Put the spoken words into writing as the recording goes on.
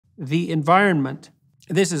the environment.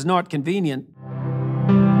 This is not convenient.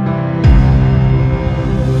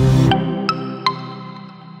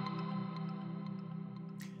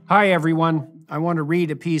 Hi, everyone. I want to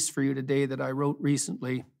read a piece for you today that I wrote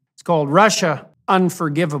recently. It's called Russia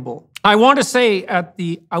Unforgivable. I want to say at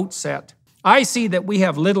the outset, I see that we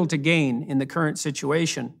have little to gain in the current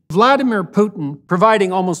situation. Vladimir Putin,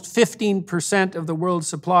 providing almost 15% of the world's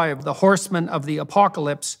supply of the horsemen of the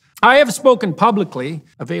apocalypse. I have spoken publicly,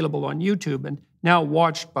 available on YouTube and now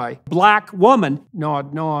watched by Black Woman,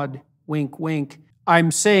 nod, nod, wink, wink.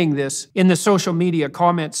 I'm saying this in the social media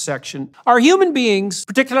comments section. Are human beings,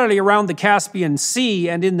 particularly around the Caspian Sea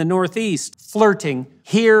and in the Northeast, flirting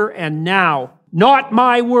here and now? Not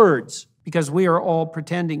my words. Because we are all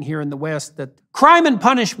pretending here in the West that crime and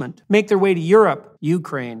punishment make their way to Europe,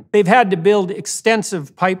 Ukraine. They've had to build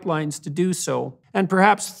extensive pipelines to do so, and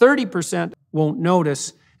perhaps 30% won't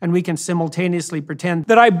notice, and we can simultaneously pretend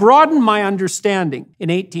that I broadened my understanding in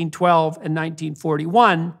 1812 and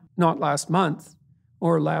 1941, not last month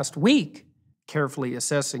or last week, carefully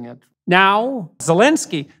assessing it. Now,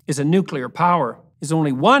 Zelensky is a nuclear power, is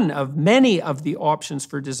only one of many of the options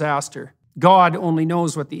for disaster. God only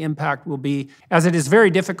knows what the impact will be, as it is very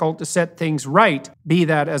difficult to set things right. Be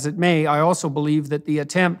that as it may, I also believe that the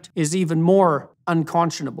attempt is even more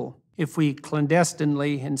unconscionable if we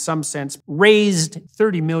clandestinely, in some sense, raised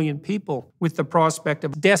 30 million people with the prospect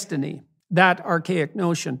of destiny. That archaic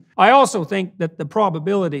notion. I also think that the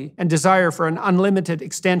probability and desire for an unlimited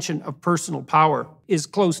extension of personal power is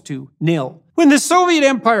close to nil. When the Soviet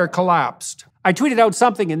Empire collapsed, I tweeted out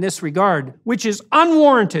something in this regard, which is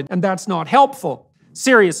unwarranted, and that's not helpful.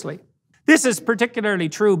 Seriously. This is particularly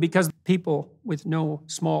true because people with no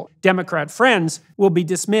small Democrat friends will be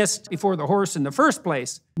dismissed before the horse in the first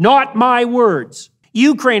place. Not my words.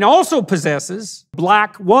 Ukraine also possesses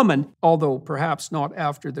Black Woman, although perhaps not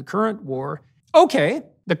after the current war. Okay,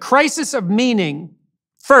 the crisis of meaning.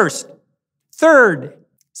 First, third,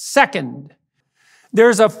 second.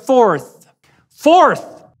 There's a fourth.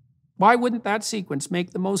 Fourth. Why wouldn't that sequence make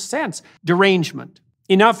the most sense? Derangement.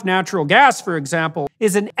 Enough natural gas, for example,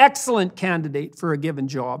 is an excellent candidate for a given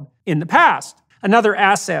job in the past. Another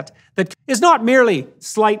asset that is not merely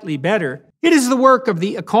slightly better, it is the work of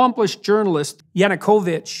the accomplished journalist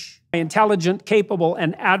Yanukovych, an intelligent, capable,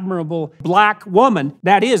 and admirable Black woman,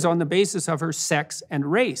 that is, on the basis of her sex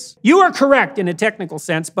and race. You are correct in a technical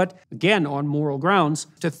sense, but again, on moral grounds,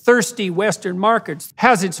 to thirsty Western markets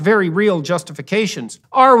has its very real justifications.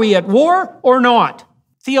 Are we at war or not?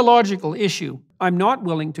 Theological issue. I'm not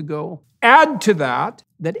willing to go. Add to that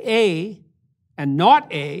A and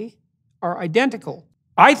not A are identical.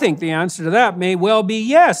 I think the answer to that may well be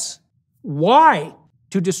yes. Why?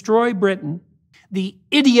 To destroy Britain. The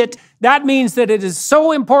idiot. That means that it is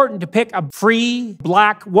so important to pick a free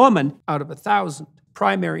Black woman out of 1,000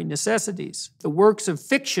 primary necessities. The works of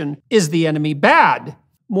fiction is the enemy bad.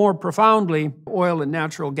 More profoundly, oil and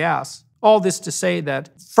natural gas. All this to say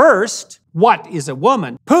that, first, what is a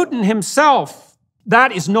woman? Putin himself,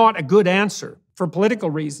 that is not a good answer for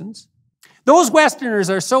political reasons. Those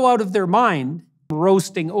Westerners are so out of their mind,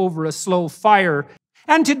 roasting over a slow fire,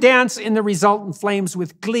 and to dance in the resultant flames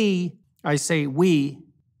with glee. I say we,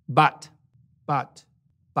 but.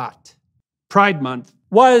 Pride Month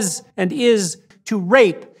was and is to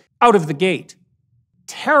rape out of the gate.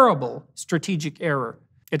 Terrible strategic error,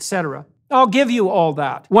 etc. I'll give you all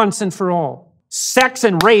that once and for all. Sex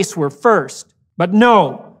and race were first, but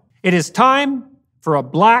no, it is time for a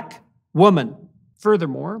Black woman.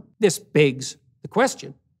 Furthermore, this begs the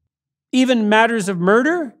question. Even matters of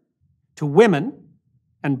murder to women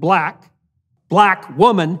and Black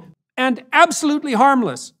woman, and absolutely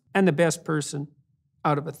harmless, and the best person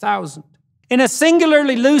out of 1,000. In a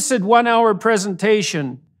singularly lucid 1-hour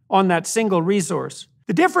presentation on that single resource,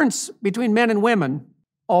 the difference between men and women,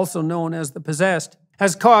 also known as the possessed,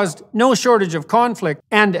 has caused no shortage of conflict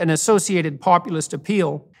and an associated populist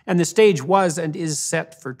appeal, and the stage was and is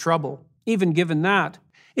set for trouble. Even given that,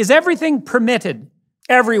 is everything permitted?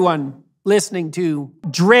 Everyone listening to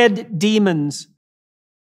Dread Demons,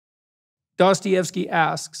 Dostoevsky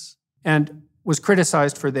asks, and was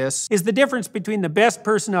criticized for this, is the difference between the best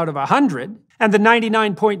person out of 100 and the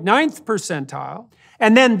 99.9th percentile,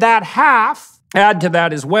 and then that half, add to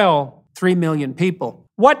that as well, 3 million people.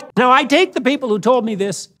 What? Now, I take the people who told me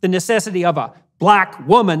this, the necessity of a Black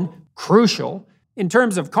woman, crucial, in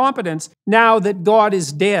terms of competence, now that God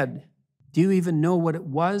is dead. Do you even know what it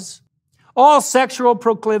was? All sexual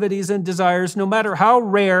proclivities and desires, no matter how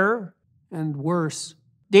rare and worse,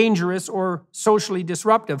 dangerous or socially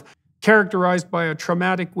disruptive, characterized by a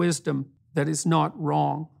traumatic wisdom that is not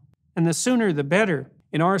wrong. And the sooner the better.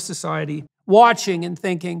 in our society watching and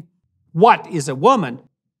thinking, what is a woman?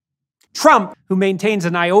 Trump, who maintains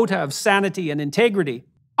an iota of sanity and integrity.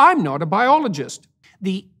 I'm not a biologist.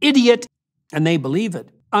 The idiot, and they believe it,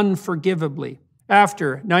 unforgivably,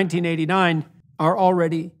 after 1989, are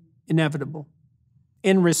already inevitable.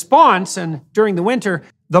 In response, and during the winter,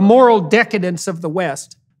 the moral decadence of the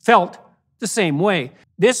West felt the same way.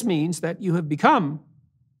 This means that you have become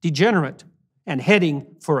degenerate and heading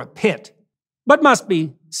for a pit, but must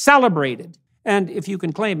be celebrated. And if you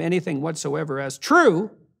can claim anything whatsoever as true,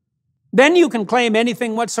 then you can claim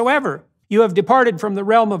anything whatsoever. You have departed from the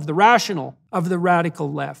realm of the rational, of the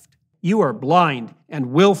radical left. You are blind,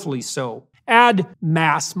 and willfully so. Add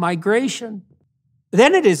mass migration.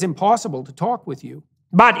 Then it is impossible to talk with you.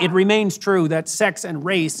 But it remains true that sex and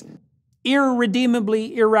race,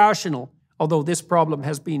 irredeemably irrational, although this problem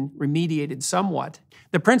has been remediated somewhat,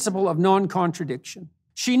 the principle of non-contradiction.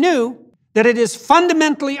 She knew that it is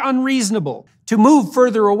fundamentally unreasonable to move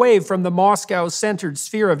further away from the Moscow-centered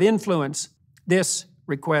sphere of influence. This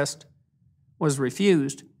request was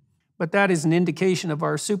refused, but that is an indication of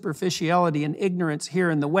our superficiality and ignorance here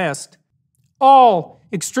in the West. All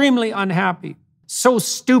extremely unhappy, so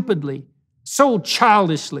stupidly, so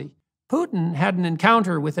childishly. Putin had an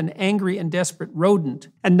encounter with an angry and desperate rodent,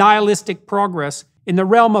 a nihilistic progress in the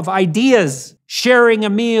realm of ideas, sharing a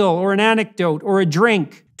meal or an anecdote or a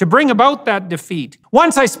drink to bring about that defeat.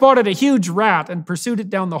 Once I spotted a huge rat and pursued it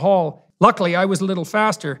down the hall. Luckily, I was a little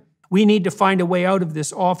faster. We need to find a way out of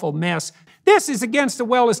this awful mess. This is against a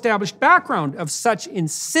well-established background of such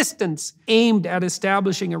insistence aimed at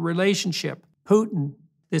establishing a relationship. Putin,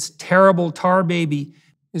 this terrible tar baby,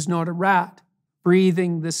 is not a rat,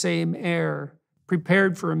 breathing the same air,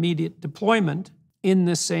 prepared for immediate deployment in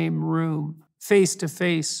the same room, face to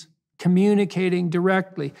face, communicating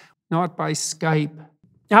directly, not by Skype.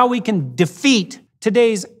 How we can defeat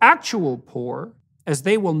today's actual poor, as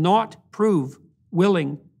they will not prove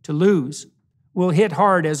willing to lose, will hit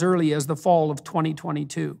hard as early as the fall of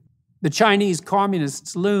 2022. The Chinese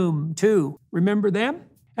communists loom too. Remember them?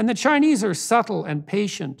 And the Chinese are subtle and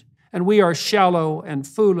patient, and we are shallow and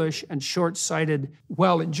foolish and short-sighted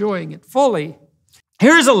while enjoying it fully.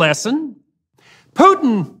 Here's a lesson.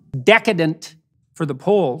 Putin, decadent for the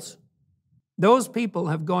Poles. Those people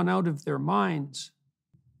have gone out of their minds.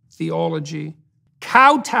 Theology.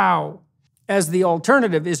 Kowtow as the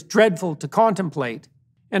alternative is dreadful to contemplate.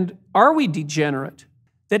 And are we degenerate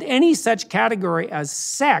that any such category as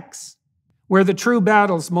sex, where the true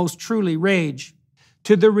battles most truly rage,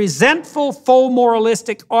 to the resentful, faux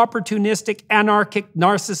moralistic, opportunistic, anarchic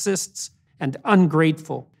narcissists and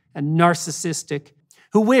ungrateful and narcissistic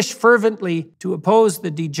who wish fervently to oppose the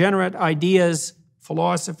degenerate ideas,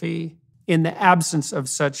 philosophy, in the absence of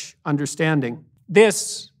such understanding.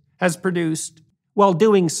 This has produced, while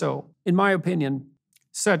doing so, in my opinion,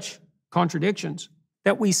 such contradictions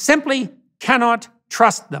that we simply cannot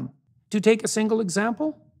trust them. To take a single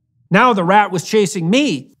example, now the rat was chasing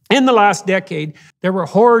me. In the last decade, there were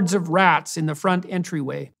hordes of rats in the front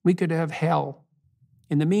entryway. We could have hell.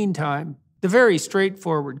 In the meantime, the very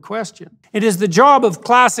straightforward question. It is the job of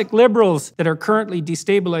classic liberals that are currently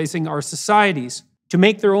destabilizing our societies to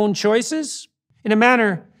make their own choices in a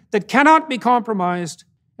manner that cannot be compromised,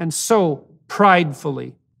 and so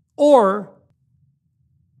pridefully. Or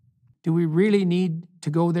do we really need to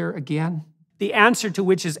go there again? The answer to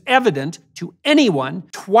which is evident to anyone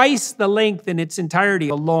twice the length in its entirety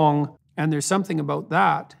along, and there's something about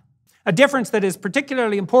that. A difference that is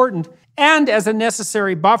particularly important and as a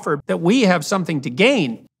necessary buffer that we have something to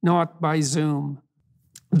gain, not by Zoom.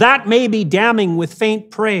 That may be damning with faint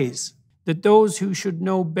praise, that those who should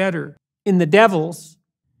know better in the devils,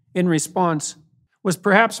 in response, was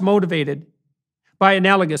perhaps motivated by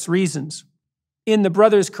analogous reasons. In the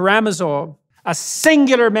brothers Karamazov, a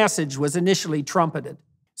singular message was initially trumpeted: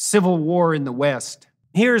 civil war in the West.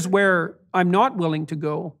 Here's where I'm not willing to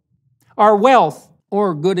go. Our wealth,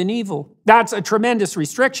 or good and evil, that's a tremendous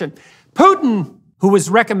restriction. Putin, who was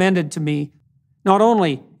recommended to me, not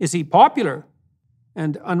only is he popular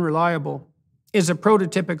and unreliable, is a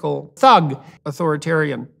prototypical thug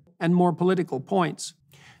authoritarian and more political points.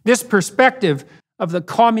 This perspective of the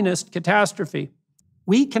communist catastrophe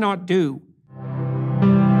we cannot do